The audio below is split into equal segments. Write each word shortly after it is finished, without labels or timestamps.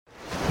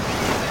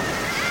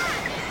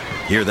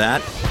Hear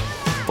that?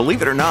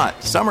 Believe it or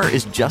not, summer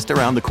is just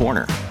around the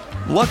corner.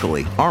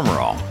 Luckily, Armor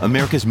All,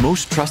 America's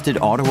most trusted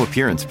auto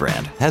appearance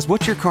brand, has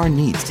what your car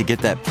needs to get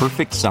that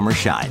perfect summer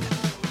shine.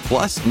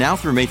 Plus, now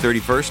through May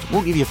 31st,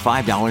 we'll give you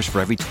 $5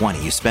 for every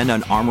 $20 you spend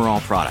on Armor All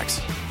products.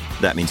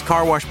 That means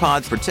car wash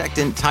pods,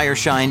 protectant, tire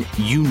shine,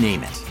 you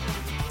name it.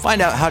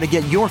 Find out how to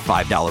get your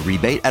 $5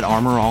 rebate at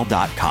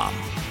armorall.com.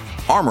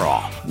 Armor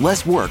All,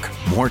 less work,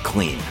 more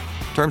clean.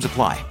 Terms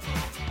apply.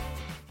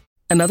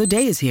 Another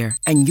day is here,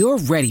 and you're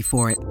ready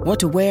for it. What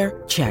to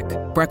wear? Check.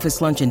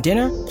 Breakfast, lunch, and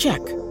dinner? Check.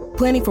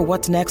 Planning for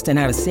what's next and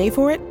how to save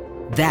for it?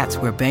 That's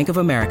where Bank of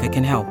America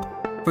can help.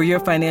 For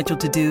your financial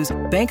to-dos,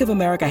 Bank of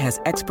America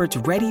has experts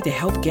ready to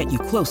help get you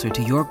closer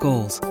to your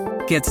goals.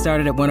 Get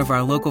started at one of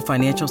our local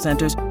financial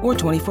centers or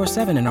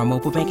 24/7 in our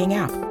mobile banking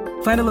app.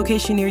 Find a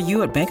location near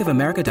you at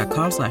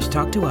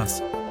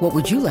bankofamerica.com/talktous. What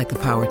would you like the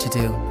power to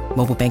do?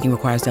 Mobile banking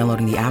requires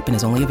downloading the app and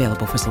is only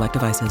available for select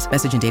devices.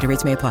 Message and data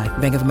rates may apply.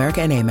 Bank of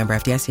America N.A., member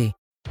FDIC.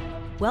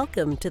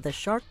 Welcome to the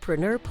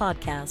Sharkpreneur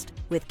Podcast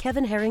with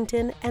Kevin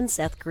Harrington and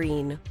Seth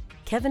Green.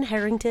 Kevin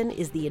Harrington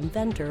is the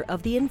inventor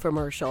of the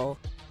infomercial,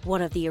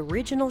 one of the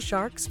original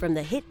sharks from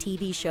the hit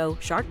TV show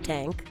Shark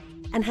Tank,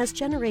 and has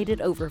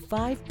generated over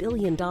 $5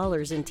 billion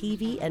in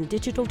TV and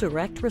digital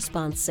direct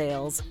response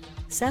sales.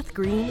 Seth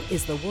Green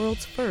is the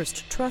world's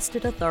first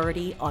trusted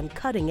authority on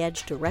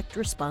cutting-edge direct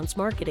response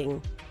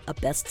marketing, a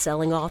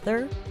best-selling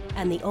author,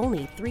 and the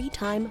only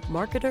 3-time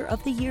Marketer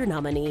of the Year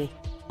nominee.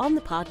 On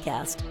the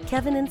podcast,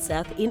 Kevin and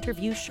Seth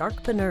interview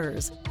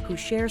sharkpreneurs who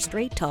share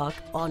straight talk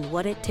on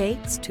what it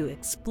takes to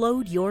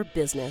explode your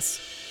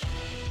business.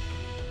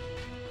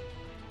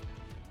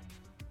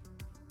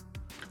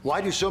 Why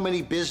do so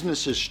many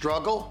businesses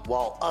struggle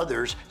while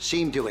others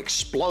seem to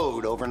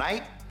explode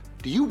overnight?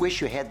 Do you wish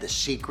you had the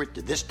secret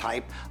to this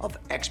type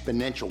of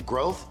exponential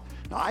growth?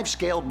 Now, I've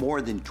scaled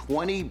more than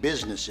 20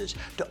 businesses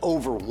to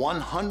over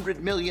 $100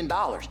 million,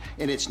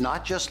 and it's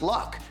not just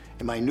luck.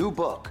 In my new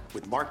book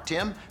with Mark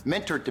Timm,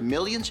 Mentor to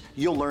Millions,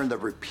 you'll learn the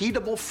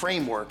repeatable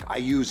framework I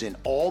use in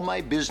all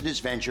my business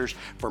ventures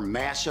for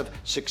massive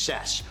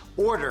success.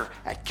 Order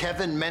at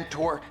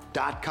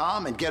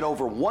kevinmentor.com and get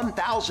over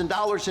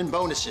 $1,000 in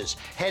bonuses.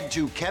 Head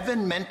to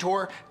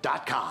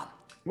kevinmentor.com.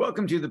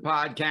 Welcome to the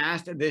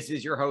podcast. This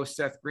is your host,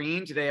 Seth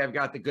Green. Today, I've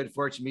got the good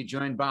fortune to be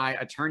joined by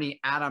attorney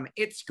Adam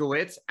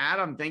Itzkowitz.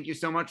 Adam, thank you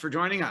so much for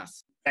joining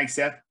us. Thanks,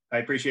 Seth. I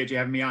appreciate you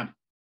having me on.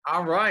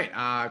 All right.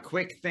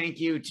 Quick thank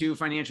you to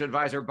financial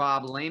advisor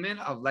Bob Lehman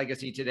of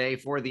Legacy Today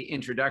for the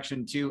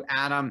introduction to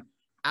Adam.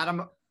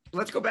 Adam,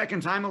 let's go back in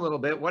time a little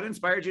bit. What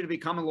inspired you to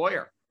become a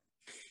lawyer?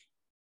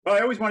 Well, I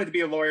always wanted to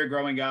be a lawyer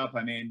growing up.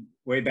 I mean,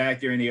 way back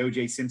during the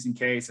O.J. Simpson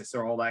case, I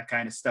saw all that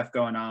kind of stuff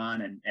going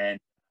on and I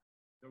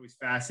was always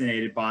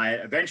fascinated by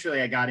it.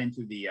 Eventually, I got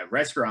into the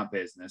restaurant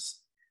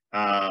business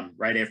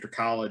right after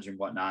college and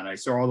whatnot. I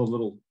saw all the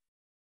little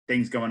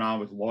things going on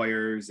with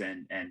lawyers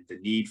and the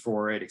need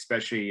for it,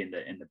 especially in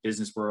the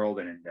business world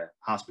and in the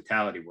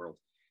hospitality world.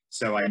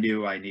 So I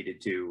knew I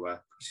needed to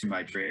pursue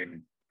my dream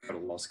and go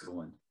to law school,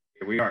 and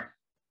here we are.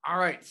 All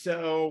right.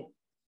 So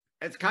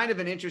it's kind of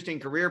an interesting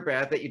career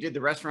path that you did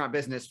the restaurant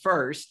business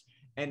first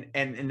and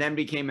then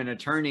became an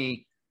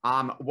attorney.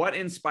 What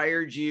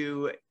inspired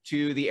you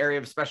to the area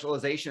of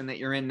specialization that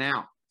you're in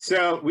now?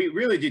 So we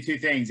really do two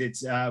things.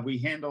 It's we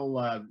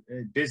handle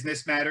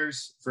business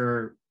matters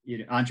for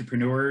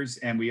entrepreneurs,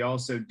 and we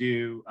also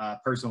do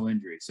personal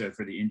injury, so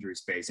for the injury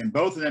space, and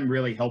both of them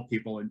really help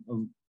people in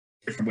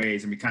different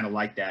ways, and we kind of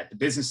like that. The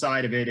business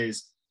side of it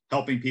is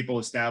helping people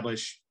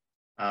establish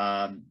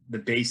the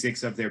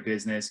basics of their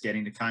business,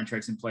 getting the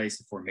contracts in place,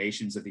 the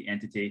formations of the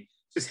entity,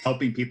 just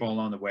helping people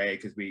along the way,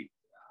 because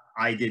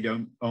I did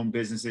own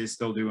businesses,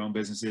 still do own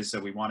businesses, so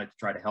we wanted to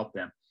try to help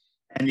them.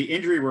 And the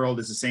injury world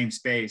is the same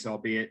space,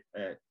 albeit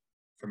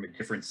from a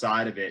different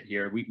side of it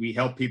here. We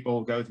help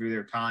people go through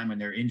their time when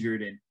they're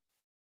injured and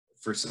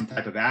for some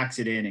type of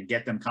accident and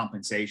get them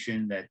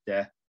compensation that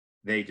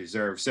they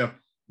deserve. So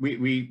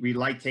we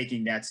like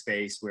taking that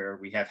space where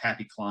we have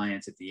happy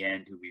clients at the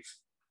end who we've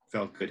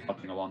felt good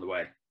helping along the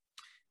way.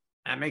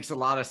 That makes a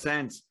lot of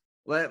sense.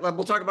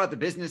 We'll talk about the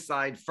business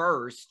side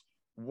first.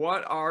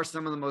 What are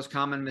some of the most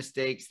common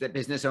mistakes that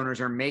business owners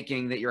are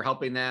making that you're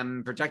helping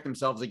them protect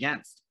themselves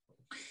against?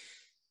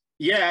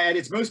 Yeah, at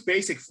its most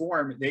basic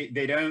form,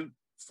 they don't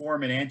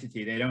form an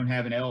entity. They don't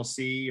have an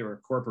LLC or a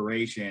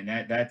corporation.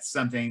 That's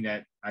something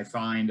that I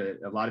find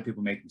a lot of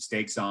people make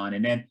mistakes on.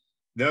 And then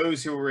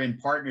those who are in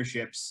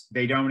partnerships,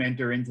 they don't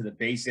enter into the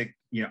basic,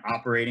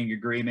 operating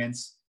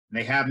agreements.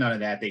 They have none of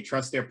that. They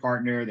trust their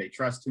partner. They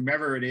trust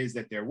whomever it is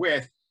that they're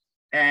with.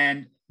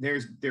 And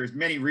there's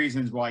many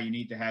reasons why you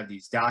need to have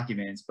these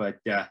documents, but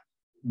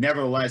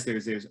nevertheless,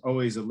 there's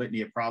always a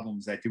litany of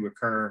problems that do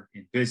occur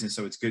in business.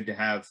 So it's good to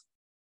have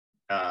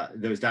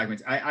those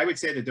documents. I would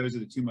say that those are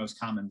the two most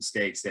common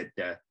mistakes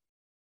that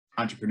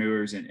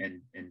entrepreneurs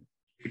and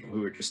people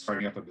who are just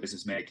starting up a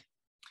business make.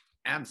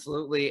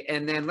 Absolutely.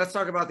 And then let's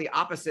talk about the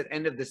opposite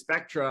end of the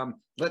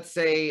spectrum. Let's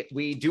say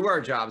we do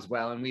our jobs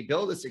well and we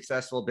build a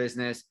successful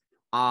business.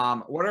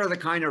 What are the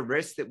kind of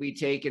risks that we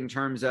take in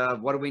terms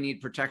of what do we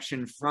need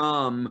protection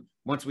from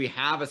once we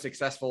have a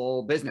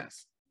successful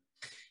business?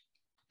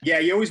 Yeah,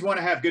 you always want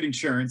to have good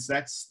insurance.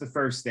 That's the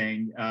first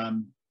thing.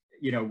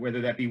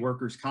 Whether that be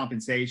workers'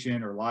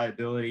 compensation or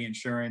liability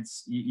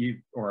insurance,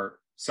 or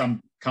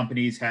some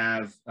companies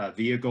have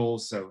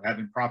vehicles, so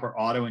having proper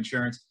auto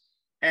insurance.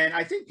 And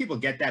I think people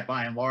get that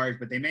by and large,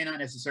 but they may not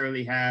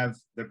necessarily have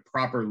the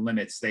proper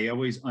limits. They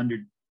always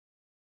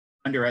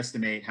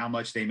underestimate how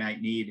much they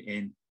might need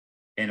in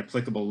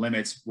applicable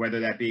limits,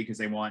 whether that be because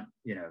they want,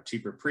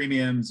 cheaper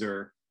premiums,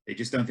 or they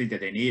just don't think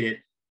that they need it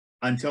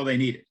until they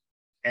need it.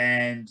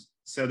 And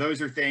so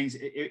those are things.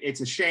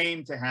 It's a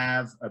shame to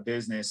have a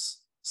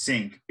business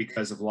sink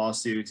because of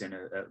lawsuits and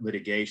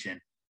litigation,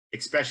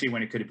 especially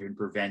when it could have been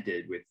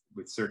prevented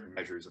with certain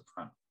measures up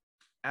front.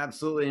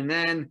 Absolutely. And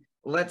then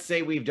let's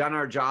say we've done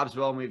our jobs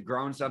well and we've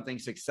grown something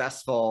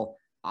successful.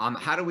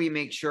 How do we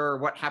make sure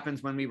what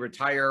happens when we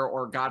retire,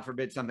 or God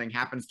forbid something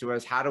happens to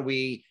us? How do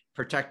we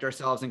protect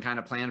ourselves and kind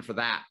of plan for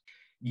that?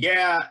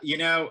 Yeah,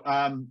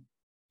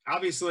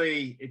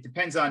 obviously it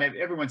depends on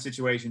everyone's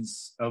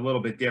situation's a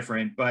little bit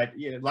different, but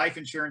life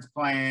insurance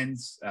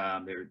plans,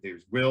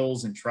 there's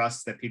wills and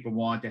trusts that people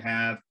want to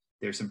have.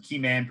 There's some key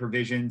man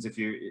provisions if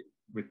you're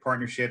with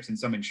partnerships and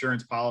some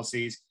insurance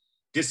policies.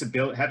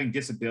 Having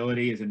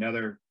disability is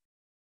another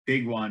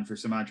big one for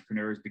some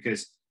entrepreneurs,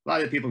 because a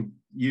lot of people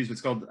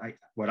use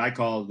what I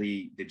call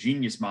the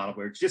genius model,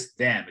 where it's just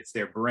them, it's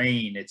their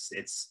brain, it's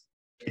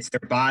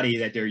their body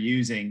that they're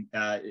using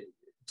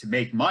to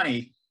make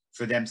money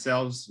for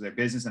themselves, their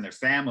business, and their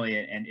family.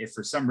 And if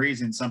for some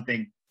reason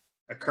something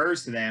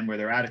occurs to them where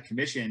they're out of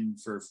commission,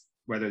 for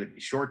whether it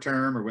be short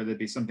term or whether it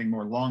be something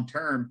more long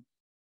term,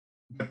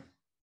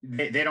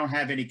 they don't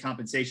have any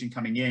compensation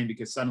coming in,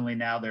 because suddenly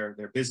now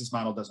their business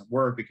model doesn't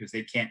work because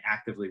they can't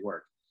actively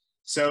work.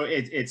 So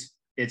it's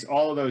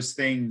all of those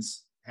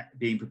things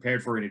being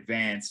prepared for in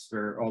advance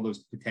for all those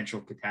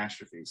potential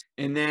catastrophes.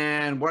 And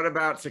then what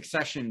about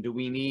succession? Do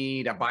we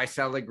need a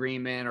buy-sell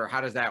agreement, or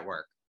how does that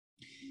work?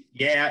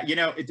 Yeah,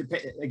 it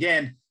depends.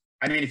 Again,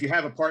 I mean, if you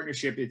have a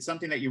partnership, it's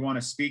something that you want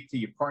to speak to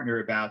your partner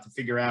about to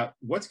figure out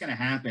what's going to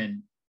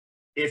happen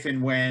if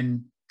and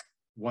when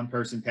one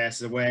person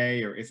passes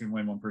away, or if and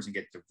when one person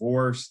gets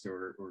divorced,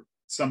 or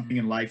something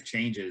in life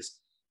changes.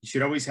 You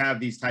should always have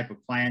these type of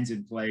plans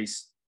in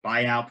place,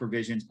 buyout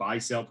provisions,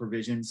 buy-sell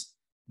provisions,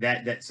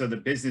 that so the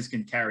business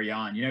can carry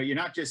on. You're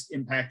not just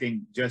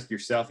impacting just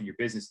yourself and your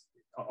business.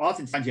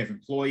 Oftentimes you have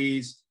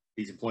employees.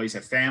 These employees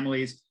have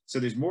families. So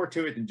there's more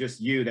to it than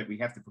just you that we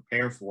have to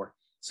prepare for.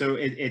 So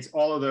it's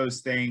all of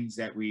those things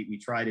that we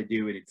try to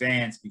do in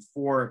advance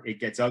before it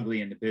gets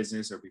ugly in the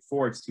business, or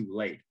before it's too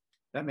late.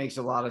 That makes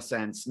a lot of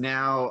sense.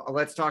 Now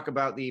let's talk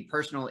about the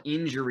personal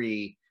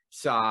injury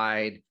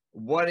side.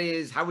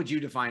 How would you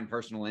define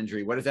personal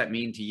injury? What does that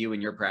mean to you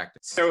in your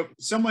practice? So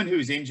someone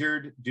who's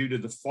injured due to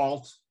the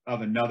fault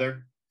of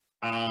another,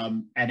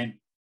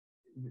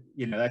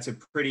 that's a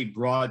pretty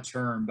broad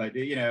term, but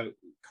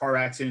car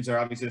accidents are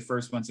obviously the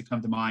first ones that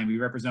come to mind. We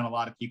represent a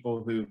lot of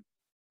people who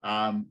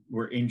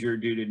were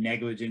injured due to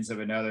negligence of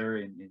another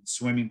in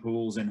swimming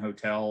pools and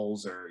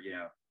hotels, or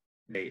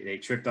they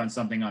tripped on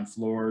something on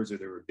floors, or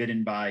they were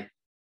bitten by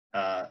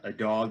a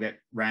dog that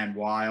ran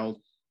wild.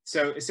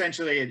 So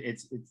essentially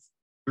it's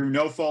through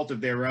no fault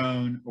of their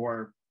own,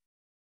 or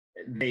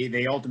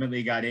they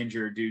ultimately got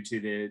injured due to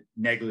the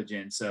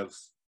negligence of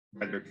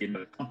whether it be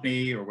another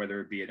company or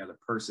whether it be another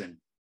person,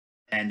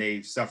 and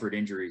they suffered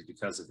injuries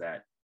because of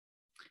that.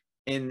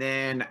 And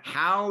then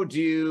how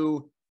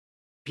do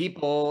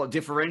people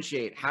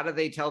differentiate? How do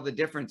they tell the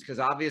difference? Because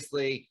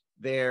obviously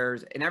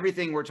in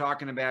everything we're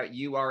talking about,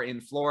 you are in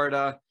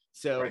Florida.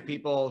 So right.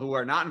 People who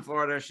are not in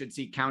Florida should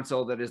seek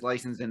counsel that is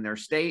licensed in their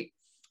state.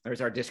 There's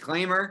our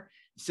disclaimer.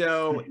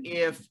 So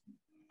if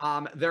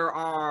there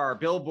are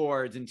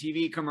billboards and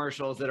TV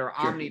commercials that are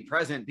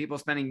omnipresent, people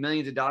spending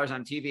millions of dollars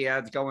on TV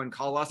ads going,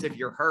 call us if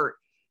you're hurt.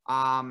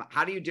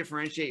 How do you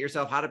differentiate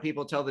yourself? How do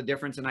people tell the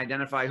difference and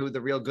identify who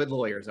the real good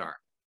lawyers are?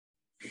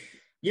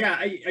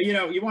 Yeah,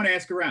 you want to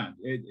ask around.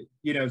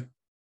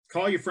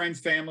 Call your friends,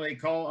 family,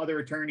 call other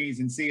attorneys,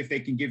 and see if they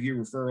can give you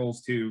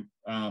referrals to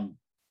an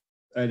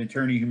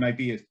attorney who might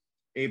be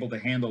able to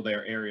handle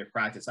their area of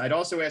practice. I'd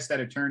also ask that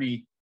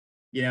attorney,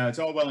 it's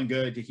all well and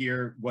good to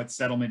hear what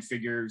settlement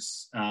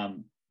figures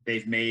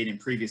they've made in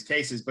previous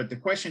cases, but the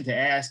question to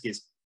ask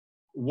is,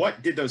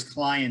 what did those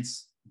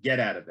clients get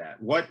out of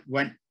that? What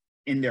went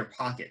in their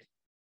pocket?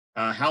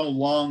 How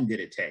long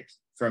did it take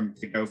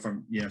to go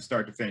from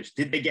start to finish?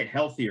 Did they get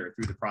healthier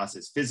through the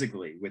process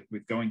physically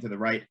with going to the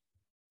right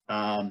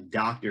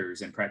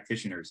doctors and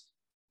practitioners?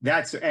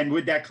 And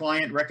would that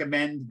client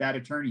recommend that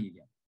attorney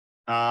again?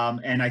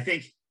 And I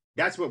think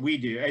that's what we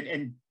do.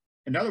 And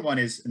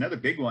another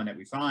big one that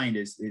we find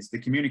is the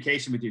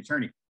communication with the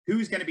attorney.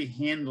 Who's going to be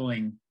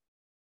handling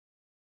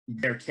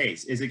their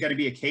case? Is it going to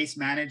be a case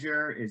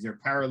manager? Is there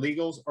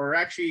paralegals? Or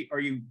actually, are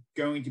you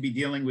going to be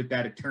dealing with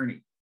that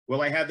attorney?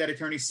 Will I have that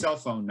attorney's cell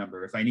phone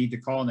number if I need to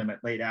call them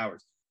at late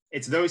hours?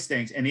 It's those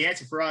things. And the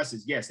answer for us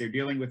is yes, they're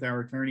dealing with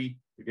our attorney.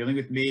 they're dealing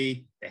with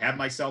me. They have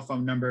my cell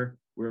phone number.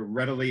 We're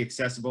readily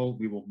accessible.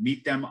 We will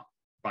meet them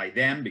by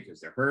them because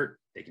they're hurt.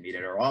 They can meet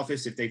at our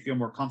office if they feel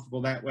more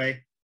comfortable that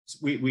way. So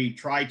we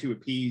try to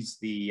appease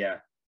the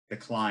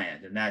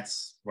client, and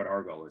that's what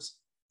our goal is.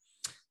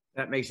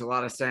 That makes a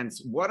lot of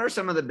sense. What are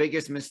some of the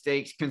biggest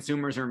mistakes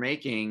consumers are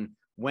making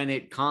when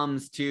it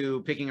comes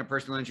to picking a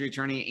personal injury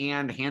attorney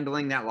and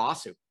handling that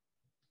lawsuit?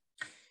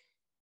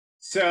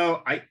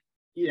 So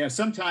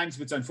sometimes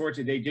what's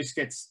unfortunate,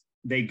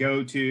 they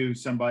go to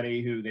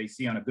somebody who they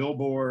see on a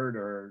billboard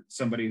or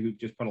somebody who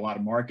just put a lot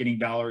of marketing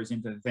dollars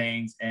into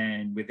things.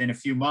 And within a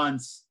few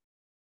months,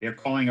 they're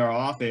calling our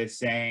office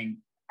saying,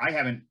 I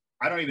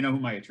don't even know who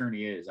my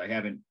attorney is. I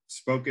haven't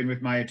spoken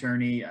with my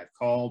attorney. I've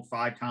called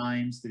 5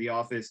 times to the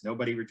office.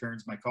 Nobody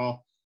returns my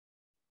call.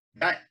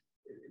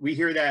 We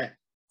hear that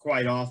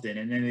quite often.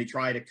 And then they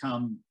try to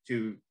come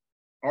to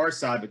our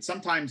side, but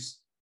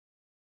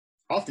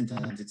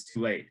oftentimes it's too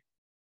late.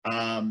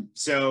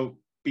 So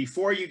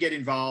before you get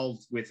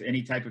involved with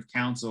any type of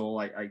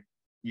counsel,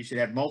 you should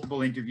have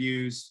multiple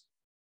interviews,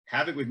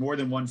 have it with more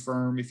than one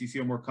firm if you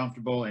feel more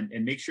comfortable,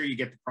 and make sure you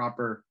get the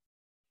proper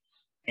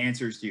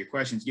answers to your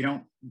questions.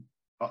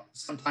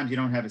 Sometimes you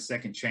don't have a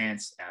second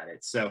chance at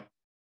it. So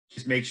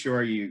just make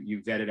sure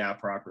you vet it out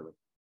properly.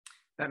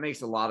 That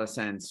makes a lot of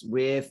sense.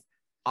 With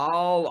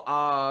all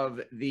of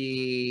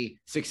the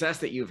success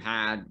that you've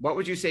had, what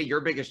would you say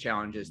your biggest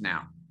challenge is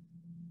now?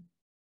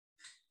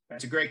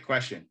 That's a great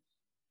question.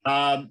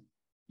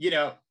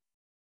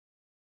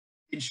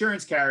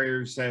 Insurance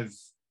carriers have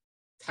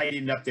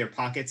tightened up their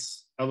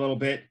pockets a little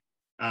bit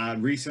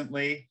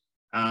recently.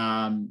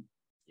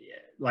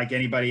 Like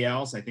anybody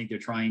else, I think they're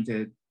trying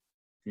to,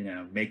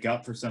 make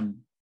up for some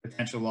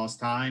potential lost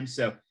time.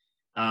 So,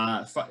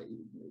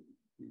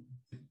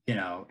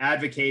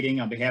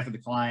 advocating on behalf of the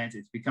clients,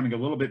 it's becoming a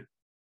little bit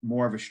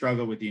more of a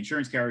struggle with the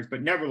insurance carriers.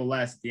 But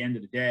nevertheless, at the end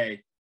of the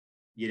day,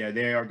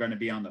 they are going to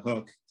be on the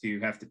hook to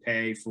have to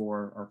pay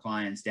for our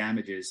clients'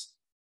 damages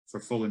for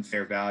full and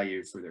fair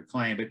value for their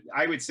claim. But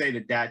I would say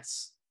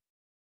that's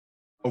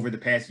over the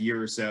past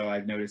year or so,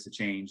 I've noticed a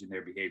change in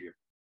their behavior.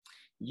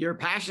 Your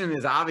passion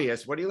is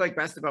obvious. What do you like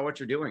best about what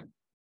you're doing?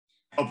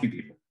 Helping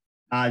people.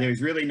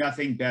 There's really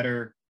nothing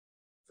better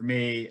for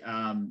me,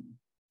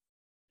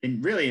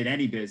 in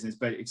any business,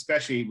 but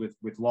especially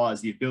with law,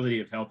 is the ability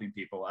of helping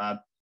people.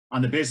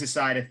 On the business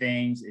side of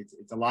things,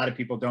 it's a lot of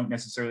people don't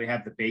necessarily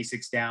have the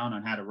basics down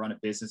on how to run a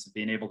business, and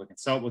being able to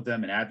consult with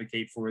them and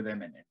advocate for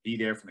them and be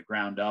there from the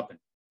ground up and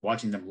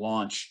watching them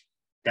launch.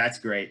 That's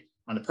great.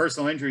 On the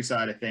personal injury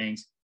side of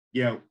things,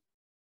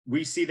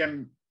 we see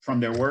them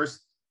from their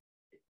worst,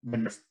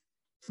 from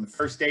the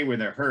first day when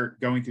they're hurt,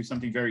 going through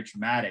something very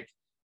traumatic,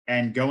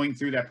 and going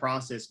through that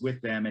process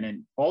with them. And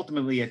then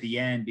ultimately at the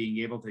end,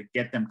 being able to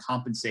get them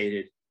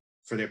compensated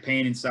for their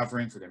pain and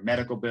suffering, for their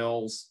medical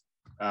bills,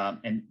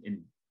 and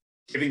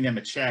giving them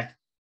a check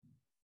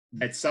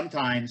that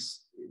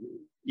sometimes,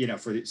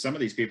 for some of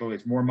these people,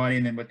 it's more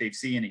money than what they've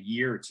seen in a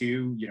year or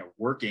two,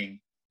 working.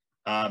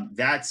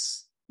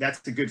 That's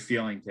a good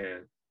feeling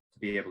to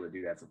be able to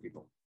do that for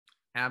people.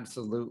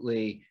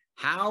 Absolutely.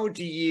 How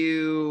do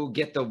you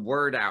get the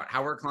word out?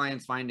 How are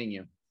clients finding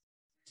you?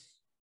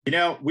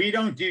 We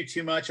don't do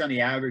too much on the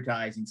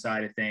advertising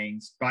side of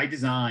things. By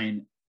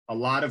design, a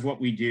lot of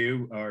what we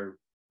do are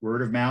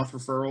word of mouth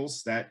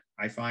referrals that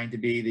I find to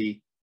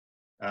be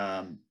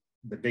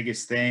the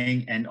biggest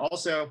thing. And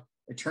also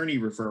attorney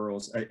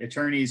referrals.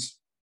 Attorneys,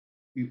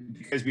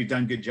 because we've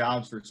done good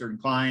jobs for a certain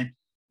client,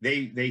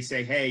 they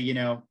say, hey,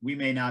 we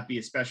may not be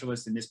a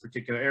specialist in this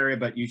particular area,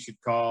 but you should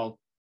call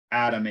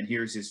Adam and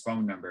here's his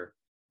phone number.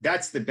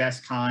 That's the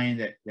best kind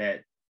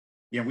that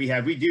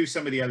we do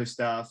some of the other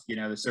stuff,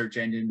 the search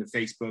engine, the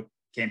Facebook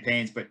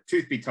campaigns, but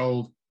truth be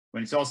told,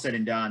 when it's all said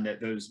and done,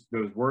 that those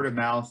word of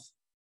mouth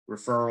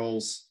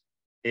referrals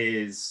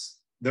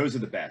those are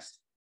the best.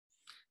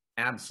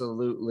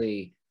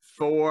 Absolutely.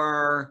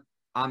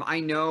 I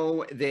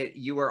know that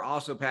you are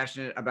also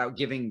passionate about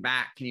giving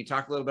back. Can you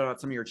talk a little bit about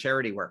some of your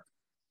charity work?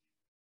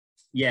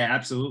 Yeah,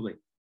 absolutely.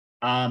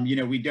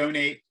 We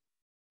donate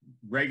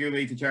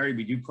regularly to charity.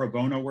 We do pro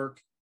bono work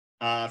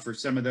for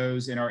some of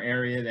those in our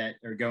area that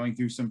are going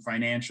through some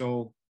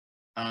financial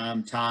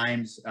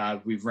times.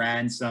 We've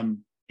ran some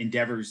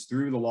endeavors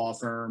through the law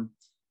firm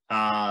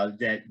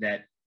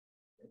that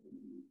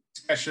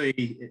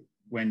especially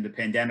when the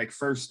pandemic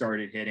first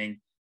started hitting,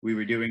 we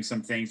were doing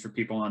some things for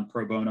people on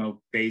pro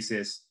bono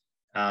basis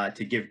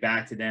to give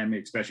back to them,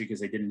 especially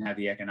because they didn't have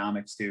the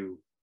economics to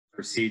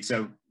proceed.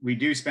 So we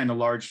do spend a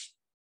large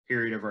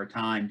period of our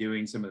time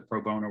doing some of the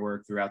pro bono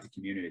work throughout the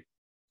community.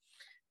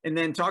 And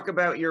then talk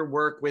about your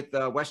work with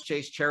the West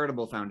Chase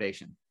Charitable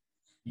Foundation.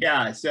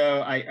 Yeah,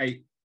 so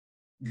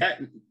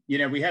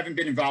we haven't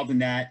been involved in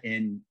that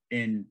in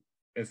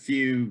a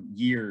few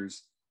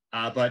years,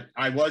 but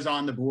I was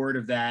on the board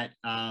of that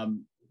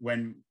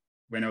when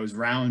I was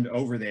round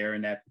over there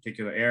in that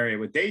particular area.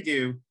 What they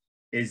do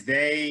is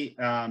they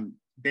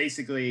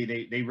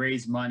basically they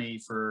raise money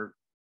for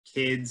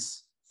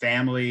kids,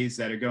 families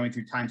that are going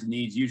through times of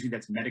needs. Usually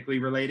that's medically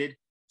related.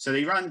 So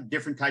they run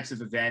different types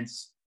of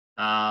events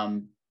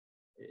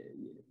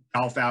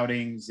golf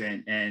outings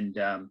and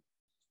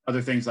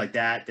other things like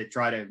that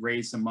try to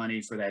raise some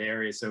money for that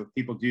area. So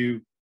people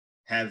do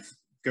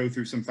go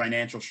through some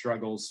financial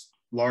struggles,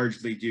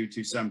 largely due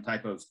to some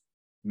type of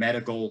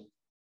medical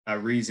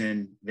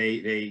reason.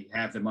 They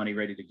have the money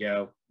ready to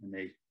go and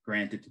they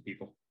grant it to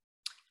people.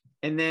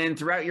 And then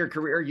throughout your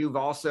career, you've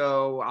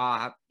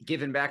also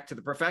given back to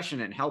the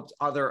profession and helped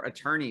other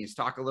attorneys.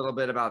 Talk a little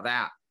bit about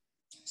that.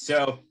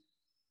 So,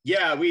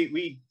 yeah,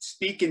 we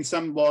speak in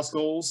some law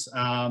schools.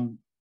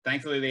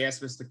 Thankfully, they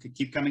asked us to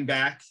keep coming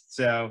back.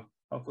 So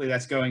hopefully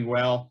that's going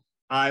well.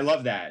 I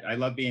love that. I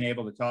love being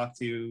able to talk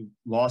to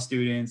law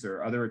students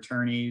or other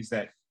attorneys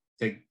to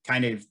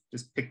kind of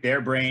just pick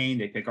their brain,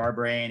 they pick our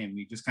brain, and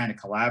we just kind of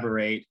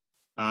collaborate.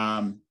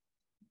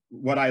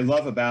 What I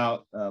love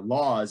about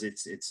law is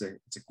it's a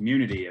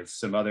community of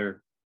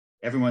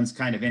everyone's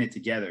kind of in it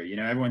together. You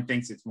know, everyone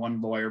thinks it's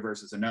one lawyer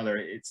versus another.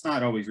 It's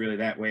not always really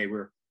that way.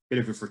 We're a bit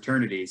of a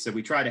fraternity. So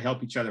we try to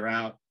help each other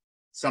out.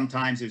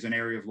 Sometimes there's an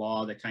area of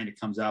law that kind of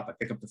comes up. I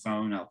pick up the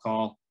phone, I'll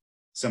call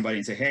somebody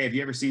and say, hey, have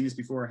you ever seen this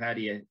before? How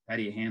do you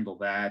handle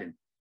that? And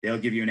they'll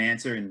give you an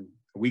answer. And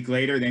a week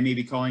later, they may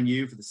be calling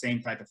you for the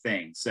same type of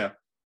thing. So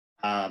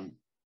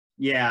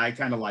yeah, I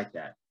kind of like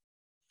that.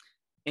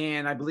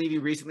 And I believe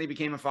you recently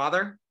became a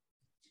father.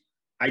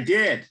 I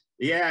did.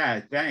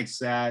 Yeah,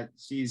 thanks.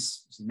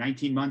 She's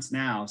 19 months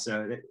now.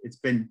 So it's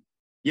been,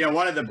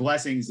 one of the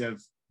blessings of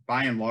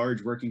by and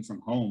large working from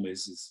home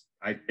is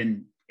I've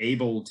been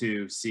able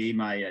to see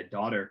my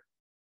daughter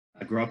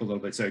grow up a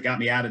little bit. So it got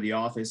me out of the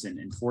office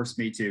and forced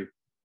me to,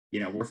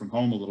 work from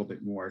home a little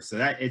bit more. So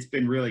it's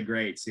been really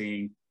great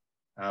seeing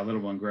a little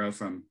one grow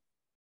from,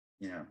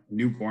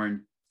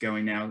 newborn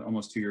going now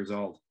almost 2 years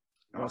old.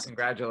 Well,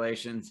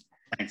 congratulations.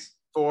 Thanks.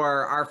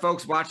 For our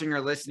folks watching or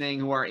listening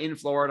who are in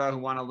Florida, who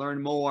want to learn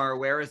more,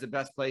 where is the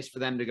best place for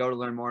them to go to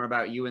learn more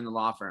about you and the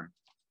law firm?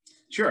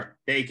 Sure.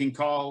 They can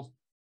call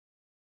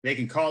us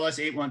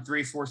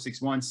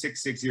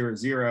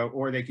 813-461-6600,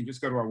 or they can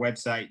just go to our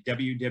website,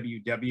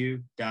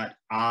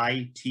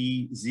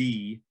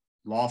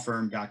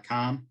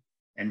 www.itzlawfirm.com,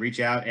 and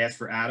reach out, ask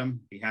for Adam.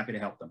 Be happy to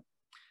help them.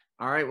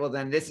 All right. Well,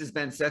 then this has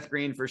been Seth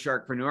Green for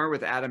Sharkpreneur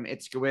with Adam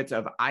Itzkowitz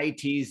of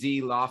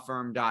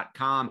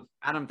itzlawfirm.com.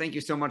 Adam, thank you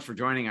so much for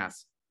joining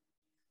us.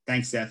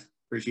 Thanks, Seth.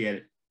 Appreciate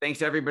it.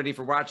 Thanks, everybody,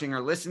 for watching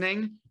or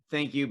listening.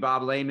 Thank you,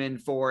 Bob Lehman,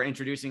 for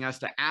introducing us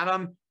to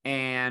Adam,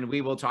 and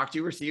we will talk to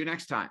you or see you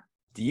next time.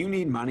 Do you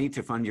need money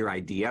to fund your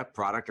idea,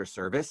 product, or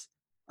service?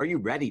 Are you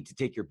ready to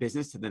take your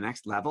business to the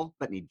next level,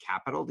 but need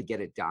capital to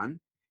get it done?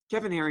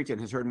 Kevin Harrington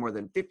has heard more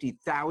than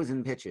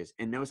 50,000 pitches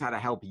and knows how to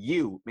help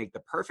you make the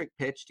perfect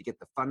pitch to get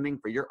the funding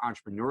for your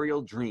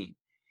entrepreneurial dream.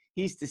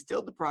 He's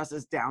distilled the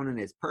process down in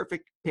his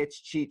perfect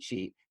pitch cheat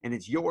sheet, and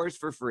it's yours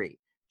for free.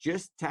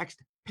 Just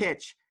text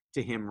PITCH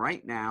to him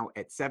right now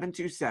at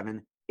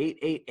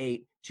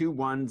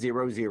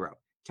 727-888-2100.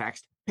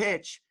 Text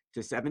PITCH to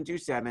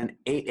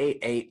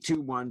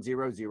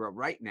 727-888-2100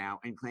 right now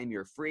and claim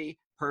your free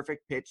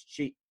perfect pitch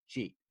cheat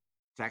sheet.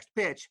 Text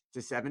PITCH to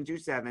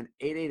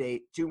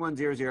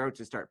 727-888-2100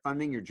 to start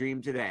funding your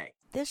dream today.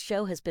 This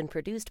show has been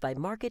produced by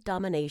Market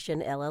Domination,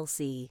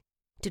 LLC.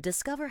 To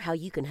discover how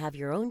you can have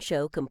your own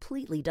show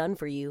completely done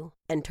for you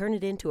and turn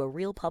it into a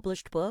real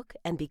published book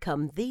and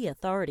become the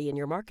authority in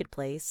your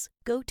marketplace,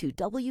 go to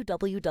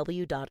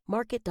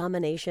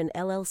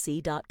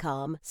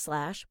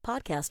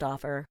www.marketdominationllc.com/podcast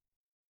offer.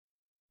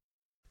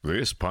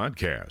 This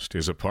podcast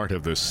is a part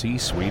of the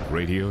C-Suite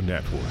Radio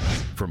Network.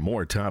 For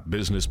more top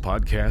business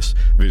podcasts,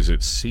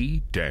 visit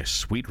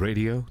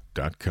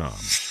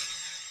c-suiteradio.com.